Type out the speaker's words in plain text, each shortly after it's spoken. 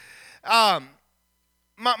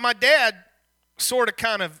My dad sort of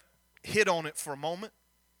kind of hit on it for a moment.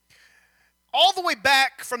 All the way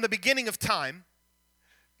back from the beginning of time,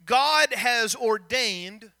 God has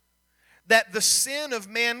ordained that the sin of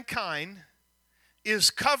mankind is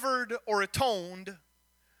covered or atoned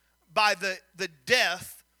by the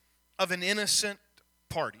death of an innocent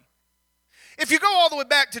party. If you go all the way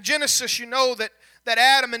back to Genesis, you know that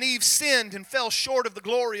Adam and Eve sinned and fell short of the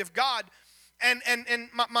glory of God. And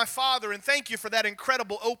my father, and thank you for that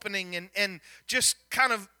incredible opening and just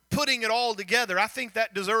kind of putting it all together. I think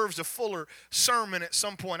that deserves a fuller sermon at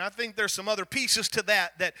some point. I think there's some other pieces to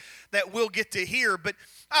that we'll get to hear. But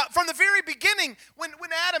from the very beginning, when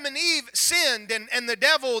Adam and Eve sinned and the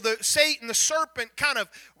devil, Satan, the serpent kind of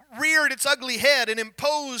reared its ugly head and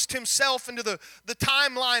imposed himself into the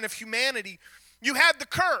timeline of humanity, you had the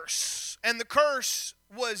curse, and the curse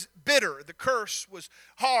was bitter. The curse was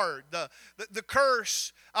hard. The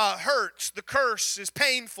curse hurts. The curse is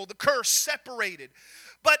painful. The curse separated.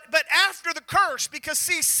 But after the curse, because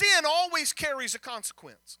see, sin always carries a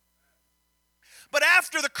consequence. But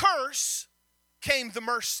after the curse came the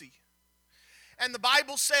mercy. And the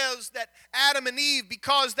Bible says that Adam and Eve,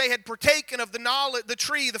 because they had partaken of the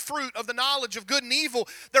tree, the fruit of the knowledge of good and evil,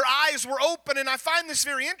 their eyes were open. And I find this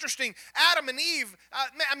very interesting. Adam and Eve,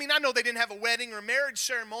 I know they didn't have a wedding or a marriage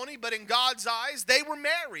ceremony, but in God's eyes, they were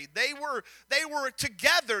married. They were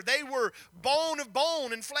together. They were bone of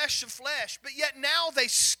bone and flesh of flesh. But yet now they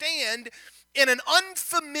stand in an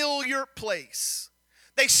unfamiliar place.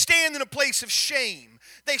 They stand in a place of shame.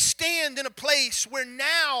 They stand in a place where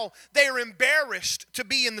now they are embarrassed to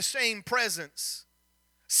be in the same presence.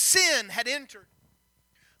 Sin had entered.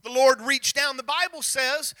 The Lord reached down. The Bible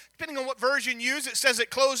says, depending on what version you use, it says it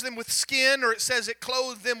clothed them with skin, or it says it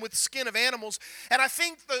clothed them with skin of animals. And I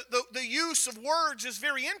think the use of words is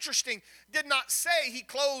very interesting. It did not say he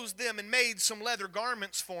clothed them and made some leather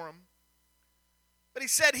garments for them. But he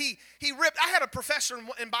said he ripped. I had a professor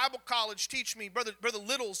in Bible college teach me, Brother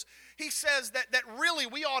Littles. He says that really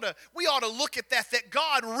we ought to look at that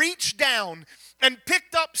God reached down and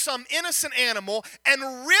picked up some innocent animal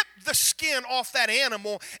and ripped the skin off that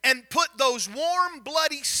animal and put those warm,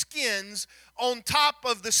 bloody skins on top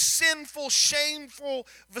of the sinful, shameful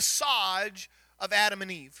visage of Adam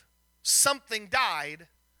and Eve. Something died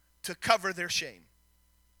to cover their shame.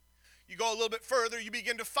 You go a little bit further, you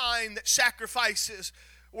begin to find that sacrifices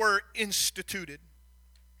were instituted.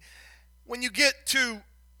 When you get to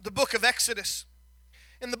the book of Exodus,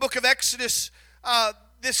 in the book of Exodus,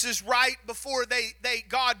 this is right before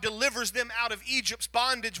God delivers them out of Egypt's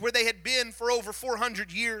bondage where they had been for over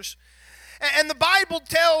 400 years. And the Bible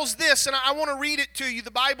tells this, and I want to read it to you.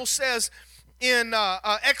 The Bible says in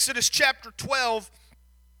Exodus chapter 12,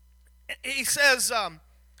 he says,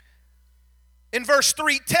 in verse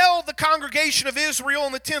 3, tell the congregation of Israel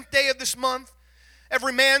on the 10th day of this month,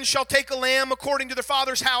 every man shall take a lamb according to their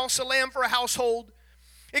father's house, a lamb for a household.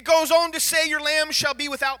 It goes on to say, your lamb shall be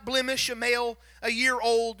without blemish, a male, a year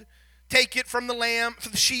old. Take it from the lamb,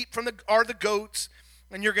 from the sheep, or the goats,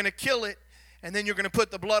 and you're going to kill it, and then you're going to put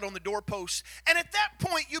the blood on the doorposts. And at that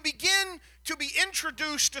point, you begin to be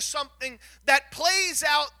introduced to something that plays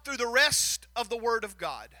out through the rest of the Word of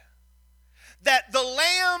God. That the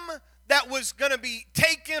lamb that was going to be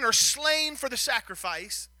taken or slain for the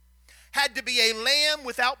sacrifice had to be a lamb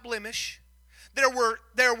without blemish. There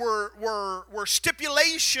were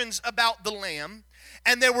stipulations about the lamb,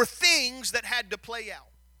 and there were things that had to play out.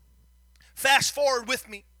 Fast forward with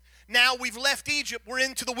me. Now we've left Egypt. We're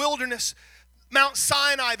into the wilderness. Mount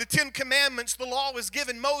Sinai, the 10 Commandments, the law was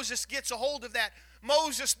given. Moses gets a hold of that.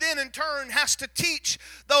 Moses then in turn has to teach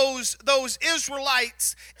those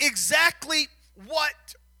Israelites exactly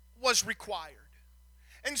what was required.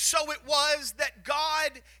 And so it was that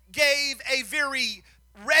God gave a very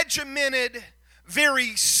regimented,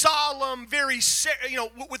 very solemn,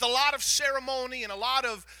 with a lot of ceremony and a lot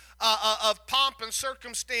of pomp and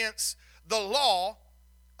circumstance, the law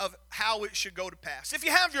of how it should go to pass. If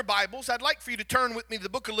you have your Bibles, I'd like for you to turn with me to the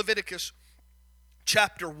book of Leviticus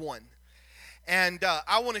chapter 1. And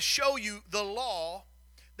I want to show you the law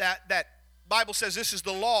that Bible says this is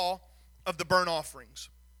the law of the burnt offerings.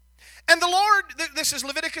 And the Lord, this is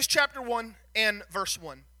Leviticus chapter 1 and verse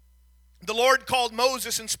 1. The Lord called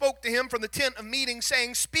Moses and spoke to him from the tent of meeting,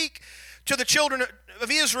 saying, speak to the children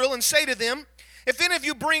of Israel and say to them, if any of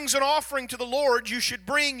you brings an offering to the Lord, you should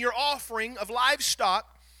bring your offering of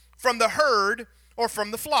livestock from the herd or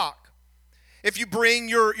from the flock. If you bring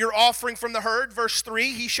your offering from the herd, verse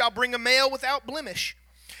 3, he shall bring a male without blemish.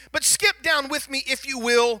 But skip down with me, if you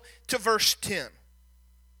will, to verse 10.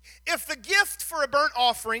 If the gift for a burnt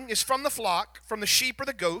offering is from the flock, from the sheep or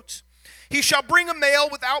the goats, He shall bring a male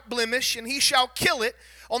without blemish, and he shall kill it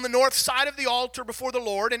on the north side of the altar before the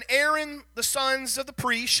Lord. And Aaron, the sons of the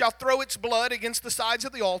priest, shall throw its blood against the sides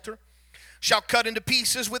of the altar, shall cut into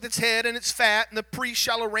pieces with its head and its fat, and the priest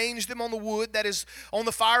shall arrange them on the wood that is on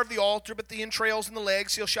the fire of the altar, but the entrails and the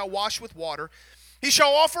legs he shall wash with water. He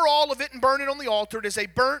shall offer all of it and burn it on the altar. It is a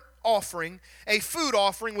burnt offering, a food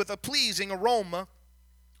offering with a pleasing aroma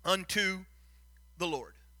unto the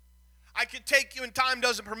Lord. I could take you, and time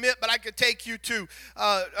doesn't permit, but I could take you to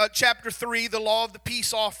chapter 3, the law of the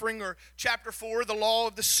peace offering, or chapter 4, the law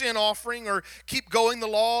of the sin offering, or keep going, the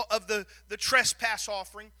law of the trespass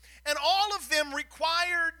offering. And all of them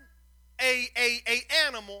required a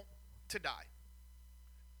animal to die.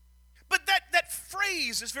 But that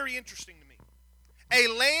phrase is very interesting to me. A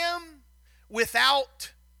lamb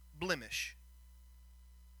without blemish.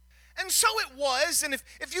 And so it was, and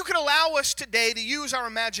if you could allow us today to use our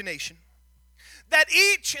imagination, that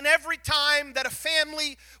each and every time that a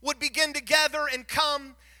family would begin together and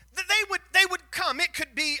come, that they would come. It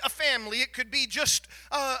could be a family. It could be just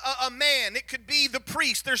a man. It could be the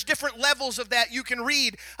priest. There's different levels of that you can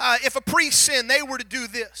read. If a priest sinned, they were to do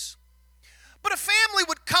this. But a family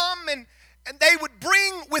would come and they would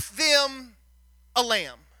bring with them a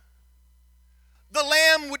lamb. The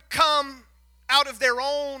lamb would come out of their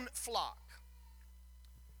own flock.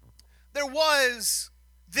 There was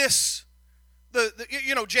this,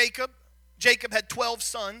 Jacob. Jacob had 12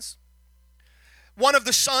 sons. One of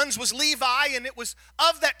the sons was Levi, and it was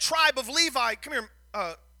of that tribe of Levi. Come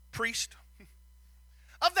here, priest.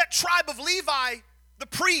 Of that tribe of Levi, the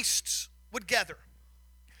priests would gather.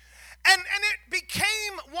 And it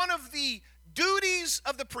became one of the duties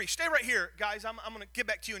of the priest. Stay right here, guys. I'm going to get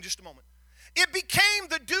back to you in just a moment. It became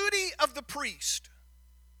the duty of the priest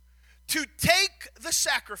to take the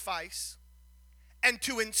sacrifice and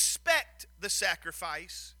to inspect the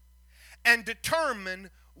sacrifice and determine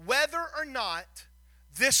whether or not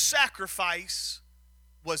this sacrifice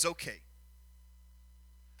was okay.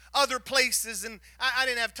 Other places, and I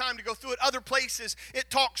didn't have time to go through it, other places it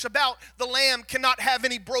talks about the lamb cannot have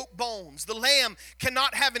any broke bones. The lamb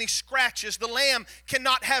cannot have any scratches. The lamb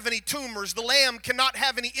cannot have any tumors. The lamb cannot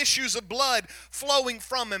have any issues of blood flowing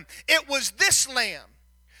from him. It was this lamb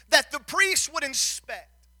that the priest would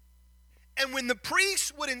inspect. And when the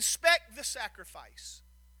priest would inspect the sacrifice,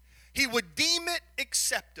 he would deem it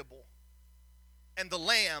acceptable, and the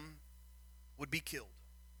lamb would be killed.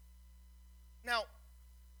 Now,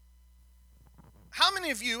 how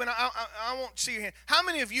many of you, and I won't see your hand, how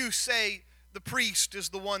many of you say the priest is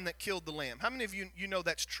the one that killed the lamb? How many of you know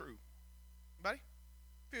that's true? Anybody?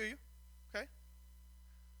 A few of you? Okay.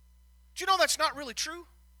 Do you know that's not really true?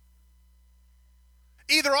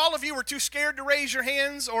 Either all of you were too scared to raise your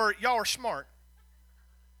hands, or y'all are smart.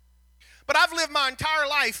 But I've lived my entire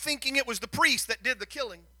life thinking it was the priest that did the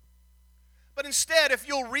killing. But instead, if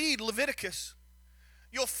you'll read Leviticus,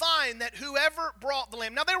 you'll find that whoever brought the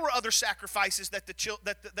lamb, now there were other sacrifices that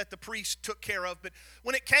the priest took care of, but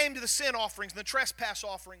when it came to the sin offerings and the trespass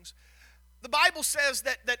offerings, the Bible says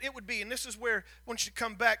that it would be, and this is where, once you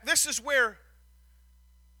come back, this is where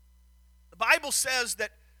the Bible says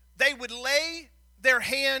that they would lay their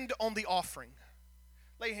hand on the offering.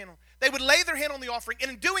 They would lay their hand on the offering,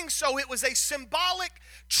 and in doing so, it was a symbolic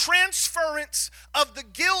transference of the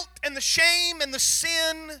guilt and the shame and the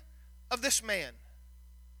sin of this man.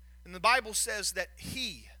 And the Bible says that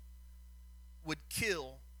he would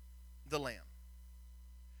kill the lamb.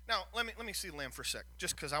 Now, let me see the lamb for a second,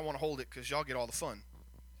 just because I want to hold it, because y'all get all the fun.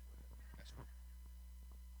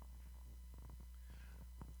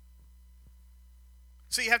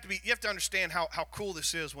 See, you have to understand how cool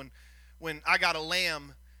this is when I got a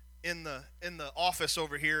lamb in the office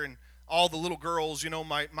over here, and all the little girls,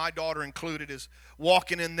 my daughter included, is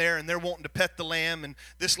walking in there, and they're wanting to pet the lamb, and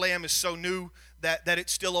this lamb is so new that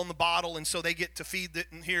it's still on the bottle, and so they get to feed it.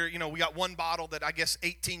 And here, we got one bottle that I guess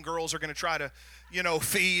 18 girls are going to try to,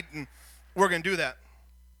 feed, and we're going to do that.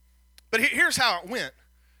 But here's how it went.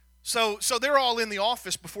 So they're all in the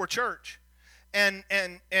office before church, and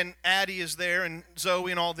Addie is there, and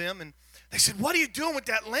Zoe and all them, and they said, "What are you doing with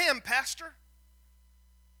that lamb, Pastor?"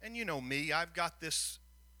 And you know me, I've got this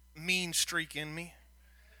mean streak in me.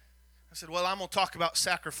 I said, "Well, I'm going to talk about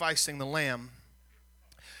sacrificing the lamb.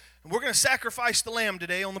 And we're going to sacrifice the lamb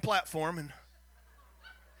today on the platform." And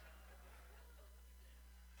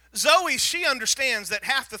Zoe, she understands that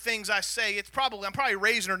half the things I say, I'm probably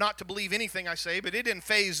raising her not to believe anything I say, but it didn't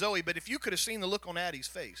faze Zoe. But if you could have seen the look on Addie's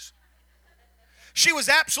face. She was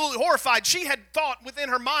absolutely horrified. She had thought within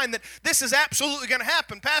her mind that this is absolutely going to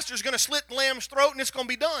happen. Pastor's going to slit the lamb's throat and it's going to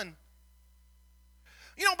be done.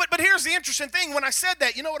 But here's the interesting thing. When I said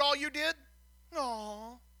that, you know what all you did?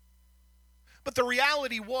 Aw. But the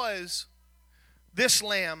reality was, this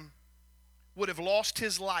lamb would have lost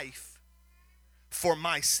his life for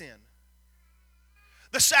my sin.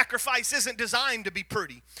 The sacrifice isn't designed to be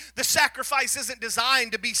pretty. The sacrifice isn't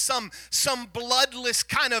designed to be some bloodless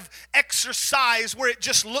kind of exercise where it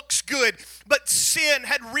just looks good. But sin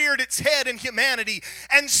had reared its head in humanity,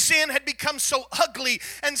 and sin had become so ugly,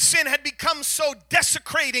 and sin had become so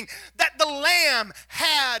desecrating that the lamb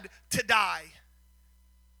had to die.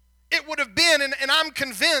 It would have been, and I'm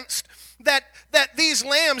convinced that these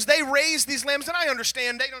lambs, they raised these lambs, and I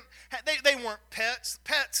understand they weren't pets.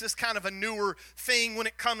 Pets is kind of a newer thing when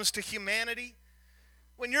it comes to humanity.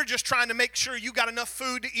 When you're just trying to make sure you got enough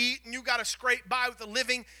food to eat and you got to scrape by with a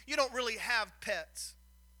living, you don't really have pets.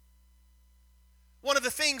 One of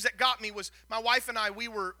the things that got me was my wife and I, we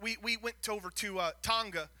went over to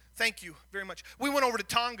Tonga. Thank you very much. We went over to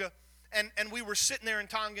Tonga, and we were sitting there in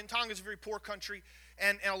Tonga, and Tonga is a very poor country,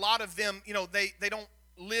 and a lot of them, they don't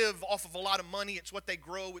live off of a lot of money. It's what they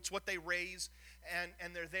grow, it's what they raise,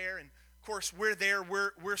 and they're there. And of course, we're there.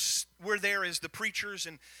 We're there as the preachers,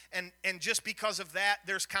 and just because of that,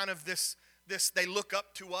 there's kind of this they look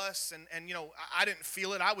up to us, and I didn't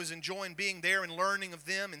feel it. I was enjoying being there and learning of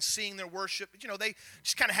them and seeing their worship. But, they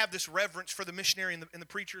just kind of have this reverence for the missionary and the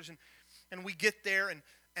preachers, and we get there,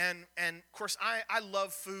 and of course I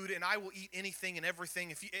love food, and I will eat anything and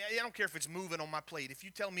everything. I don't care if it's moving on my plate. If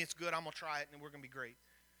you tell me it's good, I'm gonna try it, and we're gonna be great.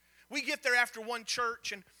 We get there after one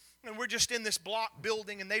church, and we're just in this block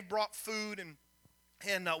building, and they brought food, and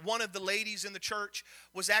one of the ladies in the church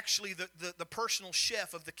was actually the personal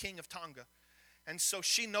chef of the king of Tonga. And so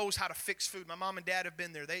she knows how to fix food. My mom and dad have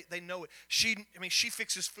been there. They know it. She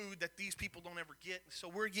fixes food that these people don't ever get. So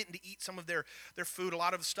we're getting to eat some of their food, a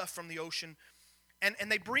lot of the stuff from the ocean. And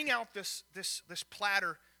they bring out this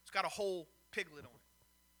platter. It's got a whole piglet on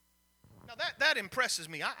it. Now that impresses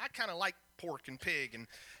me. I kind of like pork and pig, and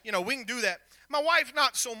we can do that. My wife,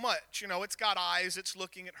 not so much. It's got eyes, it's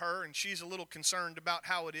looking at her, and she's a little concerned about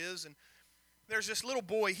how it is. And there's this little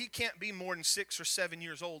boy, he can't be more than 6 or 7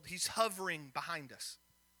 years old. He's hovering behind us,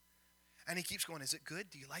 and he keeps going, "Is it good?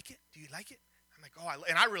 Do you like it? Do you like it?" I'm like,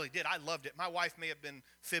 and I really did. I loved it. My wife may have been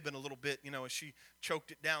fibbing a little bit, as she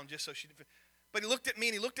choked it down just so she didn't. But he looked at me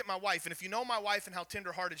and he looked at my wife, and if you know my wife and how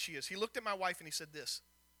tender-hearted she is, he looked at my wife and he said this: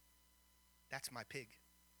 "That's my pig.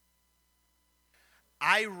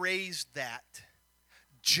 I raised that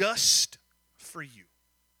just for you."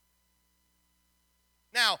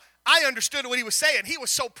 Now, I understood what he was saying. He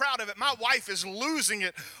was so proud of it. My wife is losing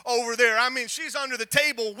it over there. She's under the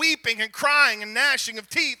table weeping and crying and gnashing of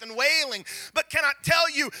teeth and wailing. But can I tell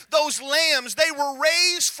you, those lambs, they were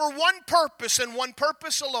raised for one purpose and one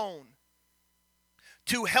purpose alone: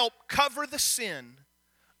 to help cover the sin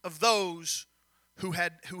of those who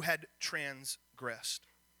had transgressed.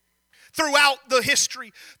 Throughout the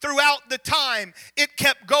history, throughout the time, it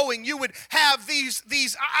kept going. You would have these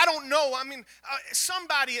I don't know,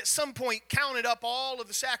 somebody at some point counted up all of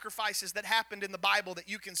the sacrifices that happened in the Bible that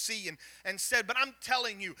you can see and said, but I'm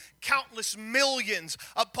telling you, countless millions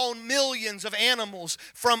upon millions of animals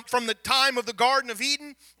from the time of the Garden of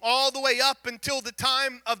Eden all the way up until the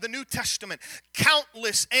time of the New Testament.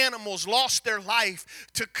 Countless animals lost their life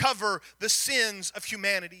to cover the sins of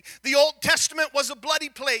humanity. The Old Testament was a bloody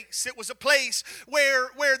place. It was a place where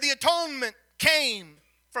the atonement came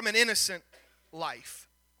from an innocent life.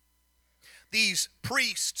 These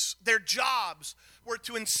priests, their jobs were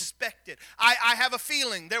to inspect it. I have a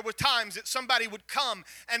feeling there were times that somebody would come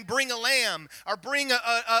and bring a lamb or bring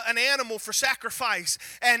an animal for sacrifice,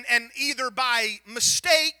 and either by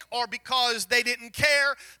mistake or because they didn't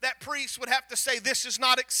care, that priest would have to say, "This is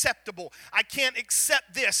not acceptable. I can't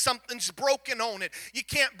accept this. Something's broken on it. You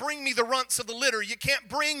can't bring me the runts of the litter. You can't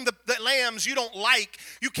bring the lambs you don't like.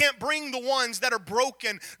 You can't bring the ones that are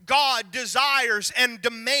broken." God desires and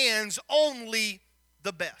demands only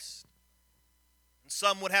the best.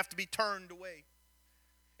 Some would have to be turned away.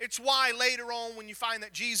 It's why later on when you find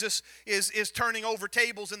that Jesus is turning over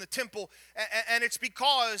tables in the temple, and it's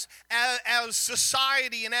because as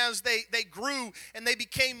society and as they grew and they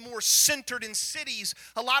became more centered in cities,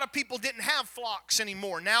 a lot of people didn't have flocks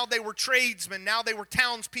anymore. Now they were tradesmen, now they were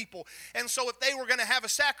townspeople. And so if they were going to have a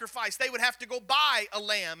sacrifice, they would have to go buy a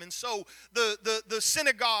lamb. And so the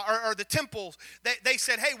synagogue or the temples, they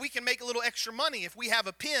said, "Hey, we can make a little extra money if we have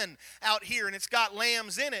a pen out here and it's got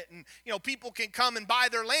lambs in it. And people can come and buy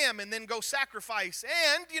their lamb and then go sacrifice.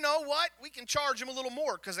 And you know what? We can charge them a little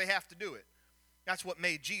more because they have to do it." That's what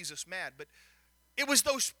made Jesus mad. But it was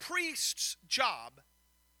those priests' job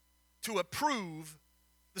to approve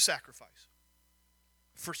the sacrifice.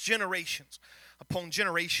 For generations upon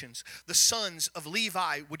generations, the sons of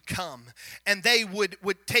Levi would come and they would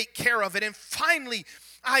take care of it. And finally,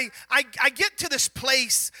 I get to this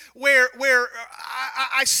place where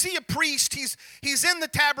I see a priest. He's in the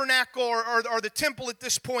tabernacle or the temple at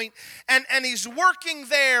this point, and he's working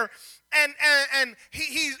there. And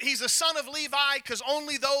he's a son of Levi, because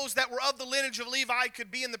only those that were of the lineage of Levi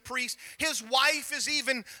could be in the priest. His wife is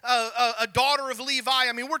even a daughter of Levi.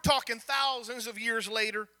 I mean, we're talking thousands of years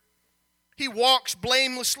later. He walks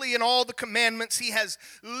blamelessly in all the commandments. He has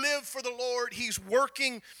lived for the Lord. He's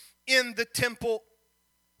working in the temple.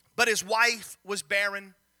 But his wife was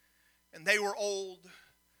barren, and they were old,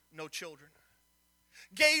 no children.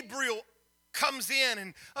 Gabriel comes in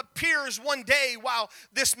and appears one day while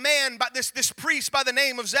this man, this priest by the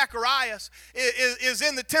name of Zacharias is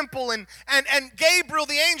in the temple, and Gabriel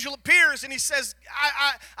the angel appears and he says,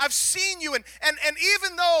 I've seen you, and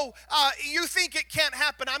even though you think it can't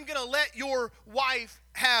happen, I'm going to let your wife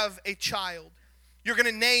have a child. You're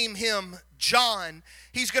going to name him John.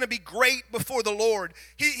 He's going to be great before the Lord.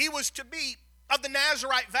 He was to be of the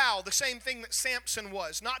Nazirite vow, the same thing that Samson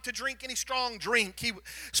was, not to drink any strong drink. He was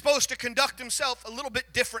supposed to conduct himself a little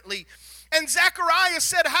bit differently. And Zacharias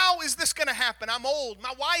said, how is this going to happen? I'm old.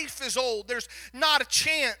 My wife is old. There's not a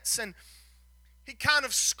chance. And he kind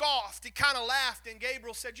of scoffed. He kind of laughed. And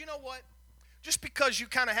Gabriel said, you know what? Just because you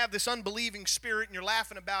kind of have this unbelieving spirit and you're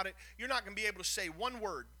laughing about it, you're not going to be able to say one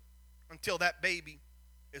word until that baby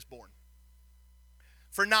is born.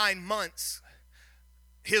 For 9 months,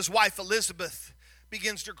 his wife Elizabeth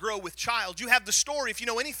begins to grow with child. You have the story, if you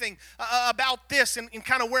know anything about this and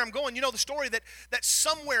kind of where I'm going, you know the story that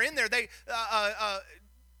somewhere in there,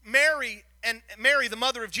 Mary, the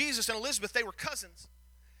mother of Jesus, and Elizabeth, they were cousins.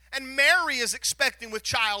 And Mary is expecting with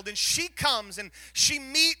child, and she comes and she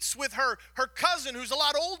meets with her cousin who's a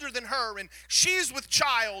lot older than her, and she's with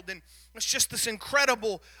child, and it's just this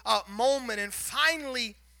incredible moment. And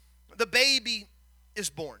finally, the baby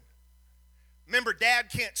is born. Remember, dad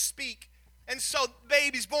can't speak, and so the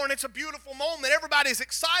baby's born. It's a beautiful moment. Everybody's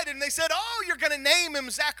excited, and they said, oh, you're going to name him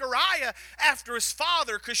Zechariah after his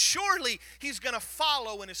father, because surely he's going to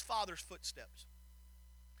follow in his father's footsteps.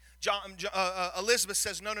 Elizabeth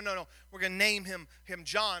says, no, we're going to name him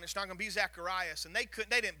John. It's not going to be Zacharias. And they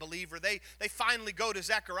didn't believe her. They finally go to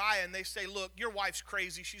Zechariah and they say, look, your wife's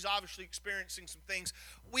crazy. She's obviously experiencing some things.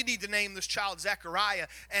 We need to name this child Zechariah.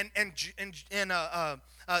 And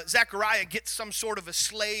Zechariah gets some sort of a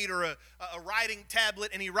slate or a writing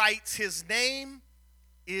tablet, and he writes, his name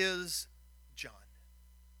is John.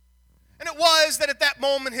 And it was that at that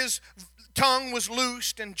moment his tongue was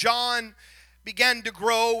loosed and John began to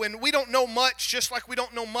grow. And we don't know much, just like we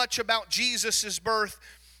don't know much about Jesus' birth.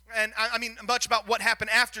 And I mean much about what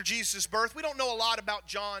happened after Jesus' birth. We don't know a lot about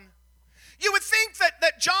John. You would think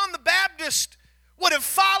that John the Baptist would have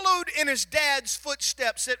followed in his dad's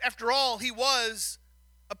footsteps. After all, he was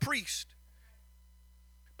a priest.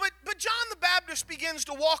 But John the Baptist begins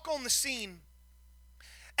to walk on the scene.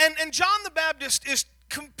 And John the Baptist is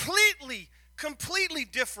completely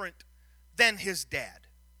different than his dad.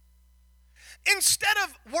 Instead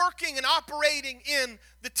of working and operating in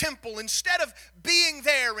the temple, instead of being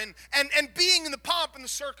there and being in the pomp and the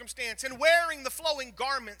circumstance and wearing the flowing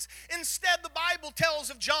garments, instead the Bible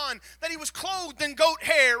tells of John that he was clothed in goat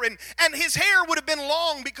hair, and his hair would have been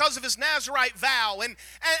long because of his Nazirite vow, and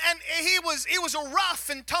he was a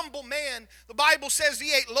rough and tumble man. The Bible says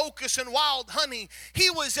he ate locusts and wild honey.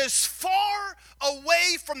 He was as far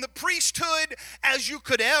away from the priesthood as you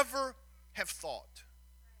could ever have thought.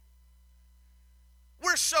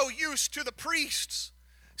 We're so used to the priests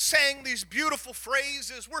saying these beautiful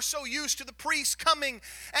phrases. We're so used to the priests coming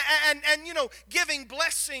and giving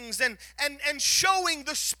blessings and showing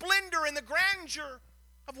the splendor and the grandeur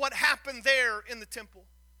of what happened there in the temple.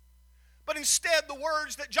 But instead, the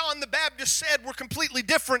words that John the Baptist said were completely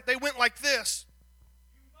different. They went like this.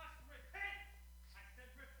 You must repent. I said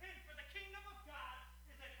repent, for the kingdom of God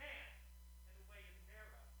is at hand, and the way is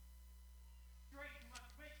narrow. Straight, you must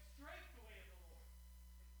make straight the way of the Lord.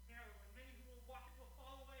 It's narrow, and many who will walk it will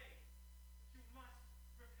fall away. But you must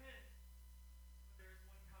repent. For there is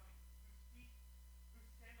one coming, whose feet,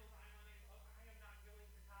 whose sandals I am not willing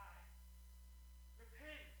to tie.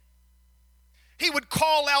 Repent. He would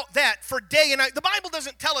call out that for day and night. The Bible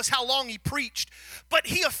doesn't tell us how long he preached, but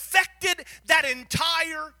he affected that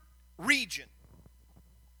entire region.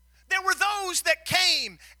 There were those that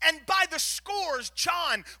came, and by the scores,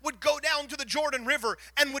 John would go down to the Jordan River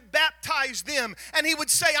and would baptize them. And he would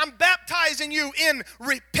say, I'm baptizing you in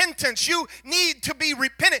repentance. You need to be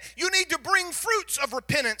repentant. You need to bring fruits of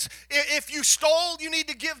repentance. If you stole, you need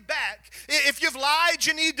to give back. If you've lied,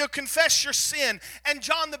 you need to confess your sin. And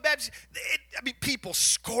John the Baptist, people,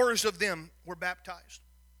 scores of them were baptized.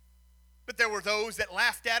 But there were those that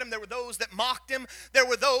laughed at him. There were those that mocked him. There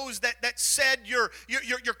were those that said you're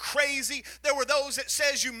crazy. There were those that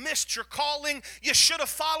says you missed your calling. You should have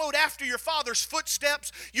followed after your father's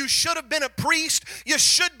footsteps. You should have been a priest. You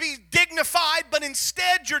should be dignified, but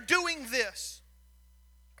instead you're doing this.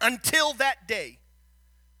 Until that day,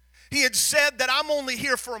 he had said that I'm only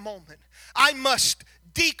here for a moment. I must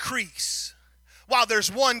decrease while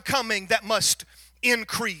there's one coming that must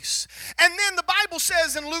increase. And then the Bible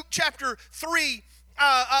says in Luke chapter 3,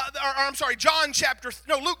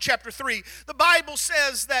 Luke chapter 3, the Bible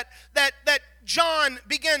says that John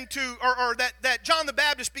began to, that John the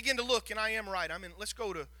Baptist began to look, and I am right. Let's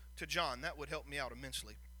go to John. That would help me out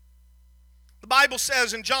immensely. The Bible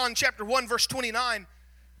says in John chapter 1, verse 29,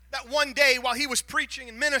 that one day while he was preaching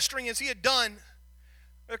and ministering as he had done,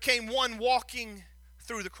 there came one walking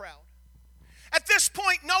through the crowd. At this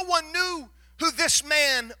point, no one knew who this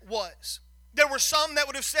man was. There were some that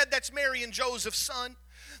would have said that's Mary and Joseph's son.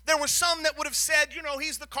 There were some that would have said,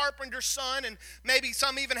 he's the carpenter's son, and maybe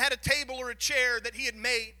some even had a table or a chair that he had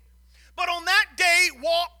made. But on that day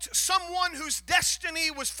walked someone whose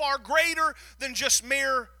destiny was far greater than just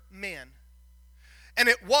mere men. And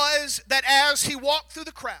it was that as he walked through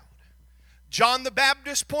the crowd, John the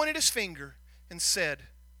Baptist pointed his finger and said,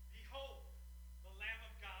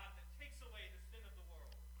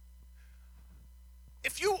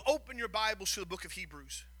 if you open your Bibles to the book of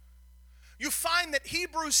Hebrews, you find that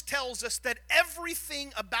Hebrews tells us that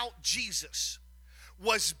everything about Jesus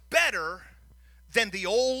was better than the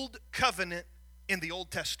old covenant in the Old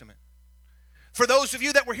Testament. For those of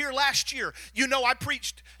you that were here last year, I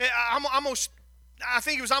preached, I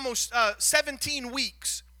think it was almost 17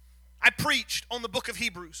 weeks, I preached on the book of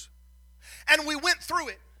Hebrews. And we went through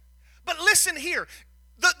it. But listen here.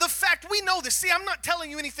 The fact, we know this. See, I'm not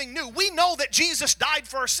telling you anything new. We know that Jesus died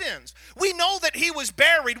for our sins. We know that he was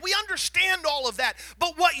buried. We understand all of that.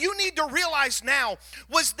 But what you need to realize now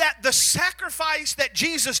was that the sacrifice that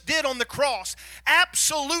Jesus did on the cross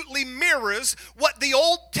absolutely mirrors what the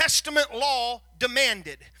Old Testament law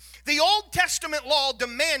demanded. The Old Testament law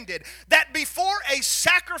demanded that before a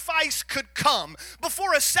sacrifice could come,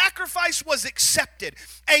 before a sacrifice was accepted,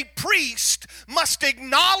 a priest must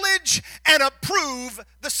acknowledge and approve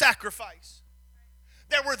the sacrifice.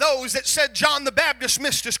 There were those that said John the Baptist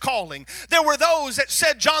missed his calling. There were those that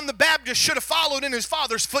said John the Baptist should have followed in his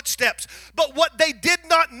father's footsteps. But what they did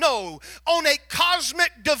not know, on a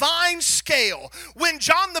cosmic divine scale, when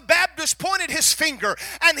John the Baptist pointed his finger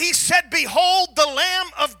and he said, behold the Lamb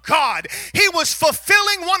of God, he was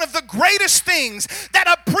fulfilling one of the greatest things that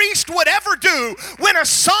a priest would ever do when a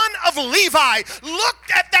son of Levi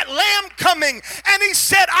looked at that lamb coming and he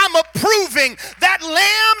said, I'm approving. That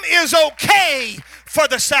lamb is okay for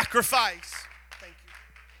the sacrifice. Thank you.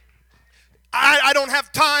 I don't have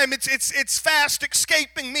time. It's fast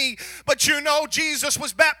escaping me. But Jesus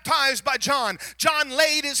was baptized by John. John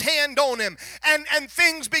laid his hand on him. And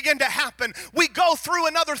things begin to happen. We go through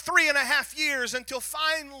another 3.5 years until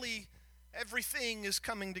finally everything is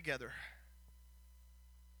coming together.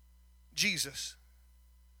 Jesus,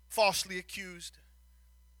 falsely accused,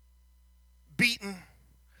 beaten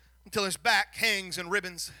until his back hangs in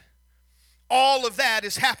ribbons. All of that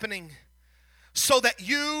is happening so that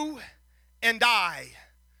you and I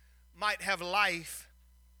might have life,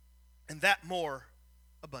 and that more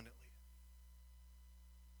abundantly.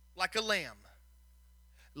 Like a lamb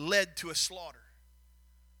led to a slaughter,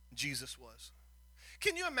 Jesus was.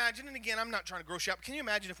 Can you imagine, and again, I'm not trying to gross you out, but can you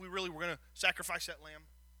imagine if we really were going to sacrifice that lamb?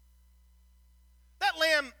 That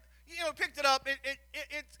lamb, picked it up,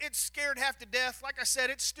 it's scared half to death. Like I said,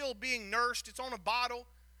 it's still being nursed. It's on a bottle.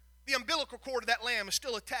 The umbilical cord of that lamb is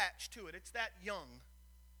still attached to it. It's that young.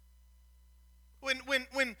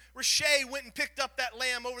 When Riche went and picked up that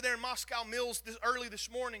lamb over there in Moscow Mills early this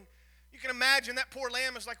morning, you can imagine that poor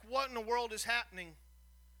lamb is like, what in the world is happening?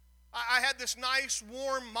 I had this nice,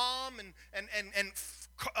 warm mom and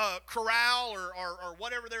corral or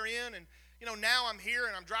whatever they're in, and now I'm here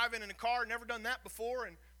and I'm driving in a car, never done that before,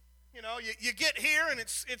 and you get here and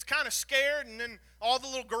it's kind of scared, and then all the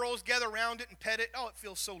little girls gather around it and pet it. Oh, it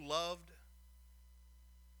feels so loved.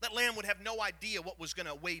 That lamb would have no idea what was going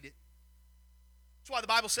to await it. That's why the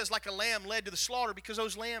Bible says like a lamb led to the slaughter, because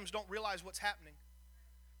those lambs don't realize what's happening.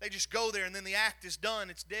 They just go there and then the act is done.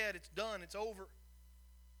 It's dead. It's done. It's over.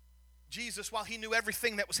 Jesus, while he knew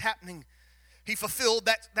everything that was happening, he fulfilled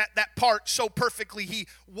that part so perfectly. He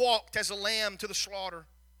walked as a lamb to the slaughter.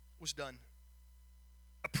 Was done.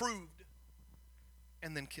 Approved.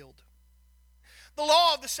 And then killed. The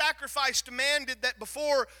law of the sacrifice demanded that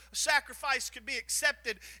before a sacrifice could be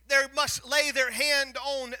accepted, they must lay their hand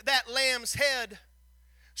on that lamb's head,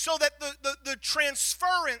 so that the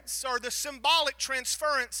transference, or the symbolic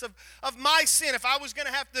transference of my sin, if I was going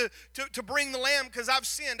to have to bring the lamb because I've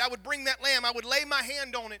sinned, I would bring that lamb, I would lay my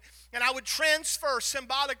hand on it, and I would transfer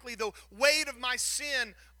symbolically the weight of my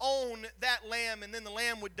sin on that lamb, and then the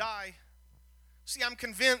lamb would die. See, I'm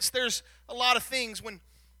convinced there's a lot of things when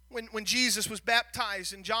Jesus was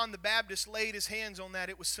baptized and John the Baptist laid his hands on that,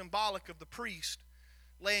 it was symbolic of the priest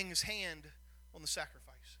laying his hand on the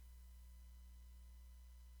sacrifice.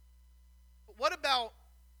 But what about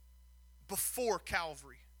before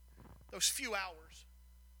Calvary? Those few hours.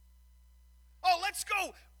 Oh, let's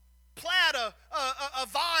go plant a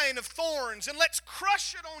vine of thorns and let's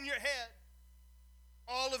crush it on your head.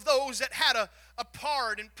 All of those that had a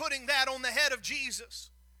part in putting that on the head of Jesus,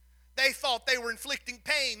 they thought they were inflicting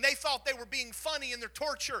pain. They thought they were being funny in their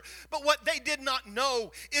torture. But what they did not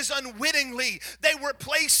know is unwittingly they were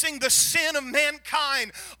placing the sin of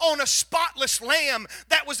mankind on a spotless lamb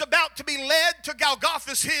that was about to be led to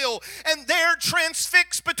Golgotha's hill. And there,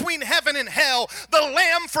 transfixed between heaven and hell, the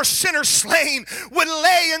lamb for sinners slain would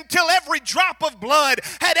lay until every drop of blood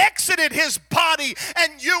had exited his body,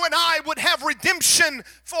 and you and I would have redemption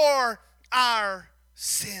for our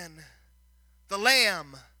sin. The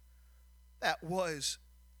lamb that was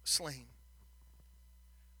slain.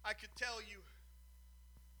 I could tell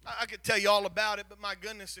you all about it, but my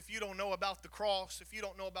goodness, if you don't know about the cross, if you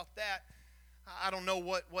don't know about that, I don't know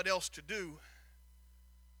what else to do.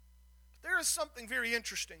 But there is something very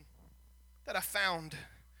interesting that I found.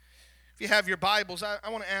 If you have your Bibles, I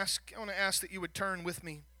want to ask that you would turn with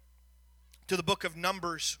me to the book of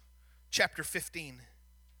Numbers, chapter 15.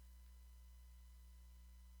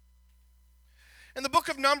 In the book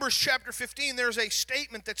of Numbers, chapter 15, there's a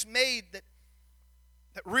statement that's made that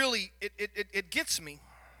really, it gets me.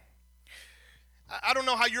 I don't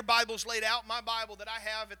know how your Bible's laid out. My Bible that I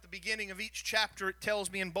have, at the beginning of each chapter, it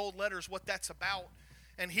tells me in bold letters what that's about.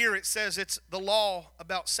 And here it says it's the law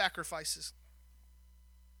about sacrifices.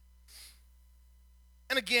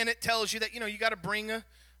 And again, it tells you that, you got to bring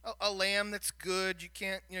a lamb that's good. You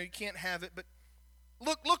can't have it. But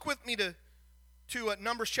look with me to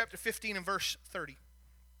Numbers chapter 15 and verse 30.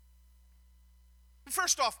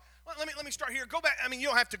 First off, let me start here. Go back. You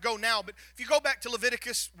don't have to go now, but if you go back to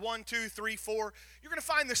Leviticus 1, 2, 3, 4, you're going to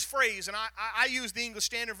find this phrase, and I use the English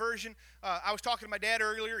Standard Version. I was talking to my dad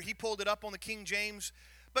earlier. He pulled it up on the King James.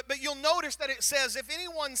 But you'll notice that it says, if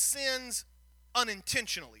anyone sins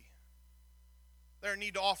unintentionally, they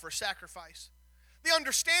need to offer sacrifice. The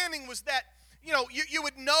understanding was that, you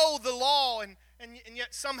would know the law, and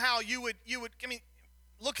yet somehow you would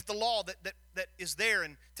look at the law that is there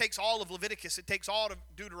and takes all of Leviticus, it takes all of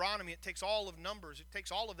Deuteronomy, it takes all of Numbers, it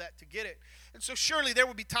takes all of that to get it. And so surely there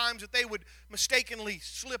would be times that they would mistakenly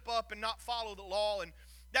slip up and not follow the law, and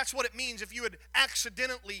that's what it means if you had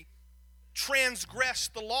accidentally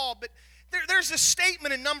transgressed the law. But there's a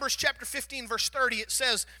statement in Numbers chapter 15 verse 30. It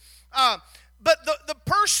says, but the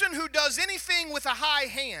person who does anything with a high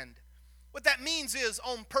hand, what that means is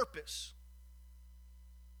on purpose,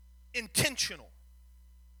 intentional.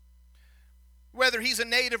 Whether he's a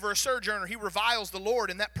native or a sojourner, he reviles the Lord,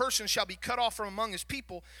 and that person shall be cut off from among his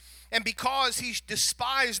people. And because he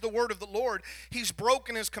despised the word of the Lord, he's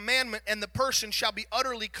broken his commandment, and the person shall be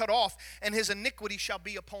utterly cut off, and his iniquity shall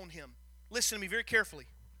be upon him. Listen to me very carefully.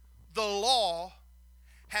 The law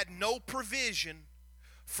had no provision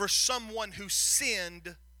for someone who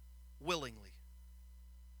sinned willingly.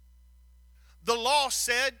 The law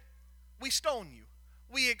said, we stone you.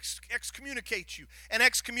 We excommunicate you. And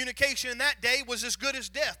excommunication in that day was as good as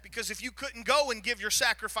death, because if you couldn't go and give your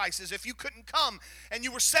sacrifices, if you couldn't come and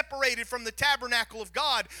you were separated from the tabernacle of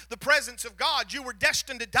God, the presence of God, you were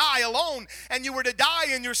destined to die alone, and you were to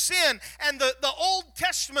die in your sin. And the Old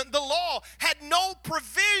Testament, the law, had no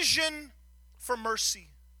provision for mercy.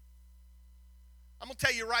 I'm going to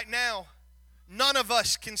tell you right now, none of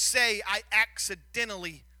us can say, I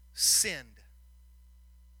accidentally sinned.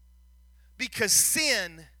 Because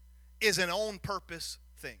sin is an on-purpose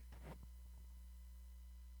thing.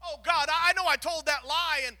 Oh, God, I know I told that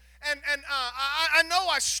lie, and I know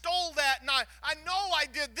I stole that, and I know I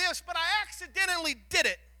did this, but I accidentally did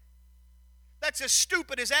it. That's as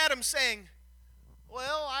stupid as Adam saying,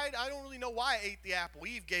 well, I don't really know why I ate the apple.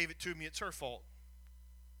 Eve gave it to me. It's her fault.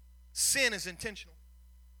 Sin is intentional.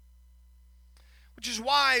 Which is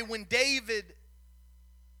why when David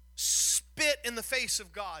spit in the face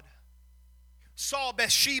of God, saw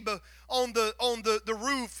Bathsheba on the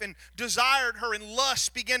roof and desired her, and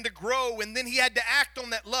lust began to grow, and then he had to act on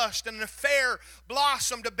that lust, and an affair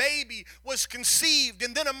blossomed, a baby was conceived,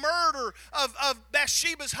 and then a murder of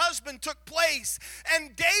Bathsheba's husband took place,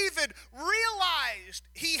 and David realized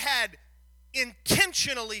he had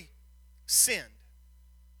intentionally sinned.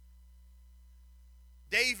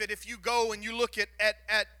 David, if you go and you look at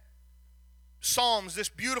Psalms, this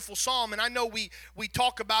beautiful psalm, and I know we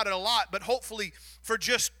talk about it a lot, but hopefully for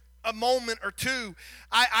just a moment or two,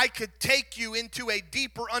 I could take you into a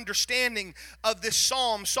deeper understanding of this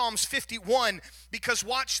psalm, Psalms 51, because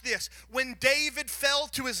watch this. When David fell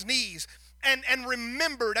to his knees and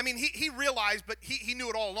remembered, I mean, he realized, but he knew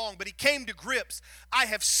it all along, but he came to grips, I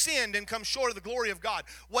have sinned and come short of the glory of God.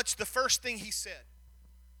 What's the first thing he said?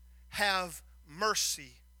 Have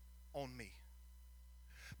mercy on me.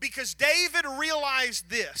 Because David realized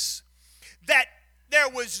this, that there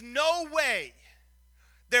was no way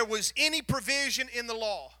there was any provision in the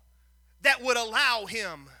law that would allow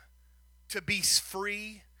him to be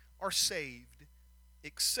free or saved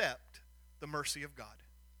except the mercy of God.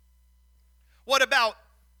 What about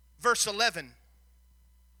verse 11?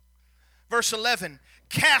 Verse 11,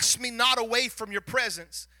 cast me not away from your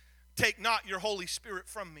presence, take not your Holy Spirit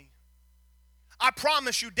from me. I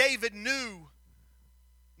promise you, David knew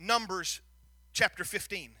Numbers chapter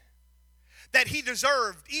 15. That he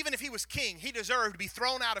deserved, even if he was king, he deserved to be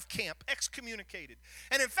thrown out of camp, excommunicated.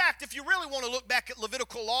 And in fact, if you really want to look back at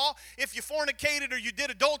Levitical law, if you fornicated or you did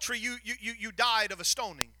adultery, you died of a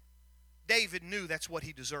stoning. David knew that's what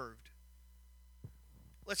he deserved.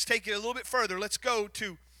 Let's take it a little bit further. Let's go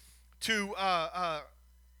to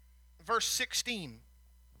verse 16.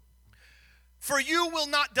 For you will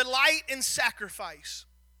not delight in sacrifice,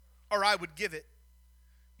 or I would give it.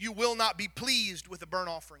 You will not be pleased with a burnt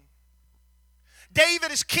offering.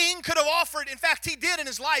 David as king could have offered, in fact he did in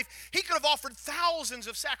his life, he could have offered thousands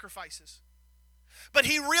of sacrifices. But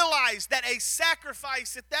he realized that a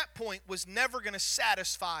sacrifice at that point was never going to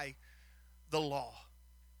satisfy the law.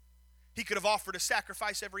 He could have offered a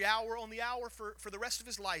sacrifice every hour on the hour for the rest of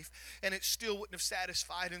his life, and it still wouldn't have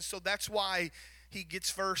satisfied. And so that's why he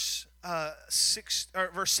gets verse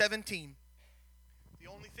 17. The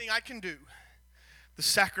only thing I can do, the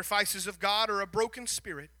sacrifices of God are a broken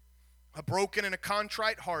spirit, a broken and a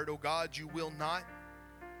contrite heart, O God, you will not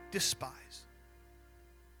despise.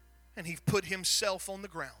 And he put himself on the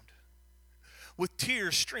ground with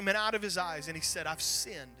tears streaming out of his eyes, and he said, I've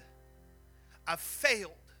sinned. I've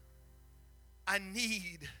failed. I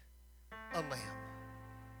need a lamb.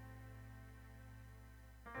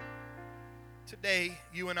 Today,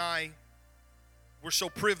 you and I, we're so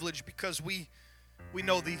privileged because we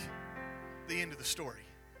know the end of the story.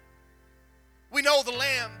 We know the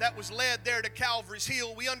lamb that was led there to Calvary's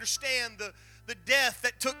hill. We understand the death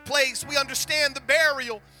that took place. We understand the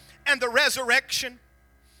burial and the resurrection.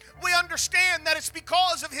 We understand that it's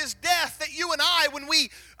because of his death that you and I, when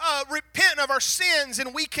we repent of our sins,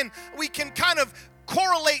 and we can kind of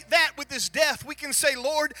correlate that with his death, we can say,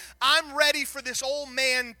 Lord, I'm ready for this old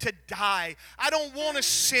man to die. I don't want to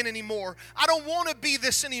sin anymore. I don't want to be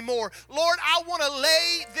this anymore. Lord, I want to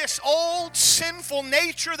lay this old sinful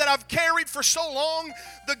nature that I've carried for so long,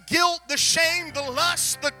 the guilt, the shame, the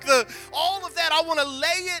lust, the all of that, I want to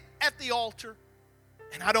lay it at the altar,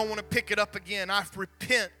 and I don't want to pick it up again. I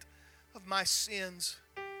repent of my sins.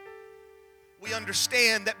 We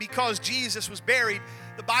understand that because Jesus was buried,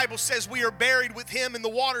 the Bible says we are buried with him in the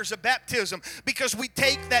waters of baptism, because we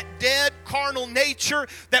take that dead carnal nature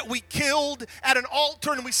that we killed at an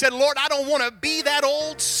altar and we said, Lord, I don't want to be that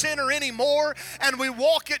old sinner anymore, and we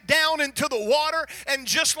walk it down into the water. And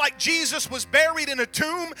just like Jesus was buried in a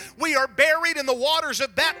tomb, we are buried in the waters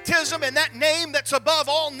of baptism, and that name that's above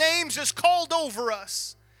all names is called over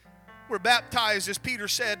us. We're baptized, as Peter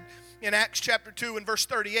said in Acts chapter 2 and verse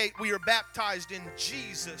 38, we are baptized in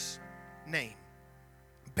Jesus' name,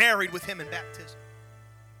 buried with him in baptism.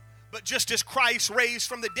 But just as Christ raised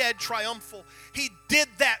from the dead triumphal, he did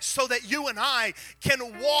that so that you and I can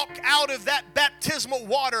walk out of that baptismal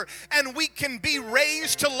water and we can be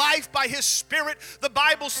raised to life by his Spirit. The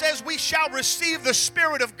Bible says we shall receive the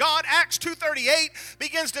Spirit of God. Acts 2:38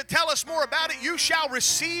 begins to tell us more about it. You shall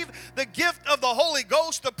receive the gift of the Holy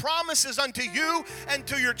Ghost. The promise is unto you and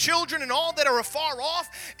to your children and all that are afar off.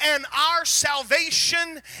 And our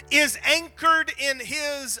salvation is anchored in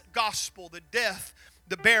his gospel, the death,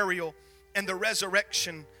 the burial, and the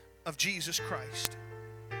resurrection of Jesus Christ.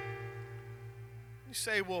 You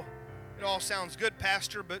say, well, it all sounds good,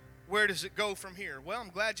 Pastor, but where does it go from here? Well, I'm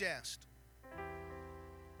glad you asked.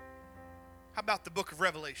 How about the book of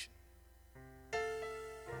Revelation?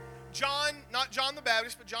 John, not John the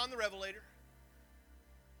Baptist, but John the Revelator.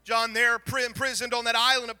 John there imprisoned on that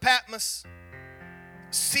island of Patmos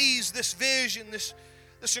sees this vision,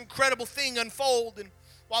 this incredible thing unfold. And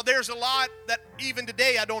while there's a lot that even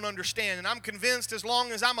today I don't understand, and I'm convinced as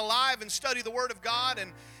long as I'm alive and study the Word of God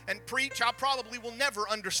and preach, I probably will never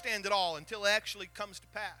understand it all until it actually comes to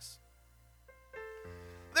pass.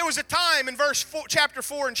 There was a time in chapter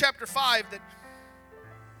 4 and chapter 5 that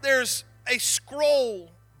there's a scroll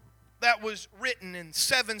that was written in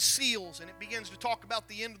 7 seals, and it begins to talk about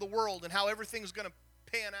the end of the world and how everything's going to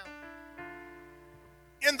pan out.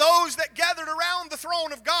 And those that gathered around the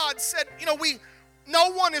throne of God said,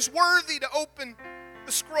 no one is worthy to open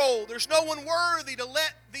the scroll. There's no one worthy to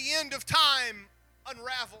let the end of time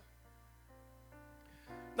unravel.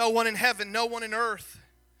 No one in heaven, no one in earth.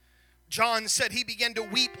 John said he began to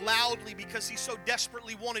weep loudly because he so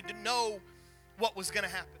desperately wanted to know what was going to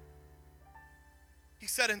happen. He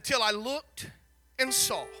said, until I looked and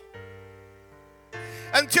saw.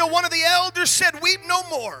 Until one of the elders said, weep no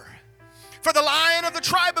more. For the Lion of the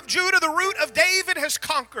tribe of Judah, the Root of David, has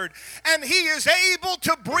conquered. And he is able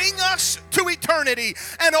to bring us to eternity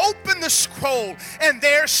and open the scroll. And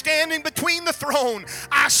there, standing between the throne,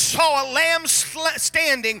 I saw a lamb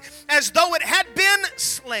standing as though it had been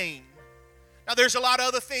slain. Now there's a lot of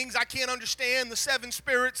other things I can't understand. The 7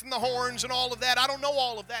 spirits and the horns and all of that. I don't know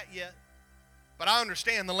all of that yet. But I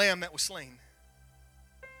understand the lamb that was slain.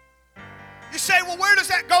 You say, well, where does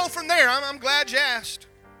that go from there? I'm glad you asked.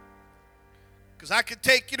 Because I could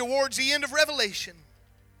take you towards the end of Revelation.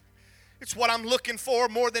 It's what I'm looking for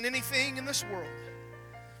more than anything in this world.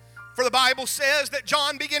 For the Bible says that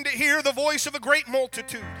John began to hear the voice of a great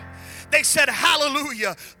multitude. They said,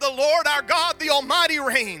 hallelujah, the Lord our God, the Almighty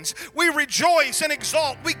reigns. We rejoice and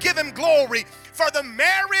exalt. We give him glory. For the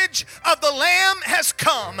marriage of the Lamb has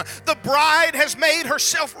come. The bride has made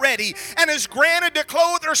herself ready and is granted to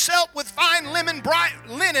clothe herself with fine linen,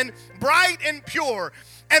 bright and pure.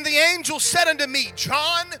 And the angel said unto me,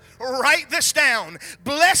 John, write this down.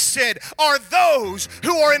 Blessed are those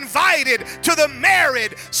who are invited to the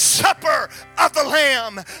marriage supper of the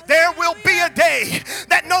Lamb. There will be a day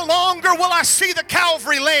that no longer will I see the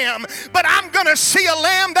Calvary Lamb, but I'm going to see a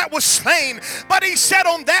Lamb that was slain. But he said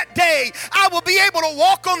on that day, I will be able to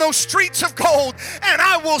walk on those streets of gold, and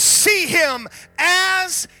I will see him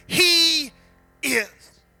as he is.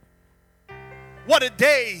 What a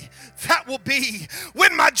day that will be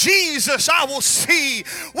when my Jesus I will see.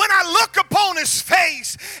 When I look upon his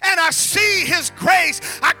face and I see his grace,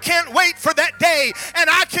 I can't wait for that day. And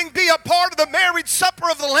I can be a part of the marriage supper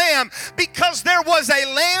of the Lamb because there was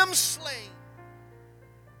a lamb slain.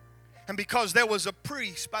 And because there was a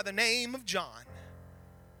priest by the name of John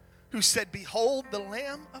who said, behold the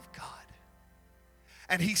Lamb of God.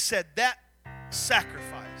 And he said that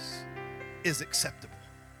sacrifice is acceptable.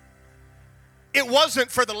 It wasn't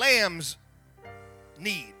for the lamb's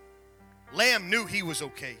need. Lamb knew he was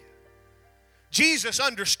okay. Jesus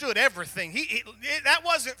understood everything. That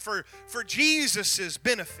wasn't for Jesus'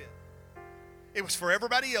 benefit. It was for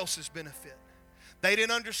everybody else's benefit. They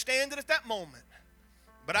didn't understand it at that moment.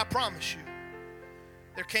 But I promise you,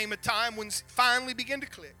 there came a time when it finally began to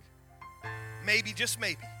click. Maybe, just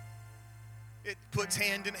maybe, it puts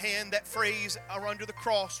hand in hand, that phrase under the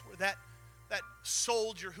cross where that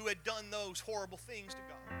soldier who had done those horrible things to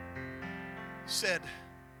God said,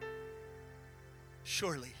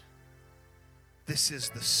 surely this is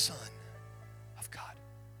the Son of God.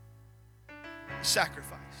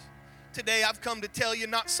 Sacrifice. Today I've come to tell you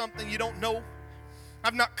not something you don't know.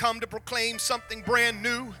 I've not come to proclaim something brand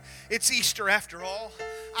new. It's Easter after all.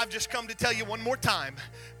 I've just come to tell you one more time,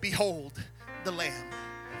 behold the Lamb.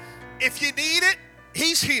 If you need it,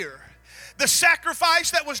 he's here. The sacrifice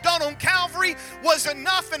that was done on Calvary was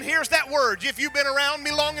enough, and here's that word. If you've been around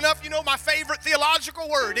me long enough, you know my favorite theological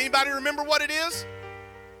word. Anybody remember what it is?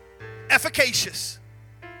 Efficacious.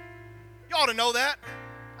 You ought to know that.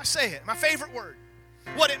 I say it, my favorite word.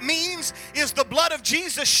 What it means is the blood of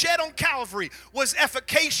Jesus shed on Calvary was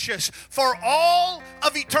efficacious for all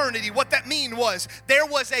of eternity. What that mean was there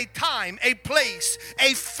was a time, a place,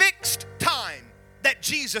 a fixed time that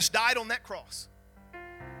Jesus died on that cross.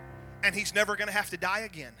 And he's never going to have to die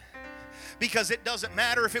again. Because it doesn't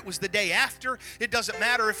matter if it was the day after. It doesn't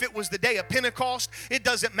matter if it was the day of Pentecost. It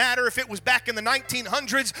doesn't matter if it was back in the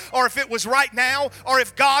 1900s or if it was right now or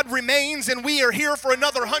if God remains and we are here for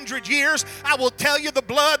another 100 years. I will tell you, the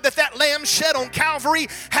blood that Lamb shed on Calvary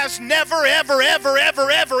has never, ever, ever,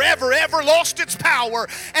 ever, ever, ever, ever lost its power.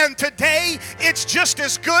 And today, it's just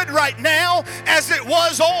as good right now as it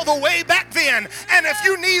was all the way back then. And if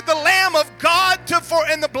you need the Lamb of God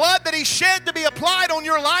and the blood that He shed to be applied on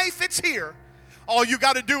your life, it's here. All you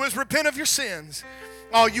got to do is repent of your sins.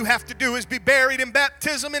 All you have to do is be buried in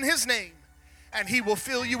baptism in His name, and He will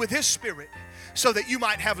fill you with His Spirit so that you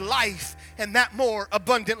might have life and that more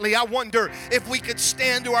abundantly. I wonder if we could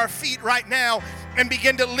stand to our feet right now and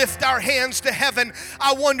begin to lift our hands to heaven.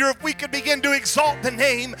 I wonder if we could begin to exalt the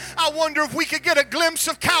name. I wonder if we could get a glimpse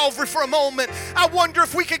of Calvary for a moment. I wonder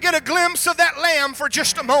if we could get a glimpse of that Lamb for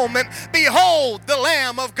just a moment. Behold, the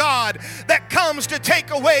Lamb of God that comes to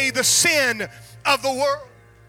take away the sin of the world.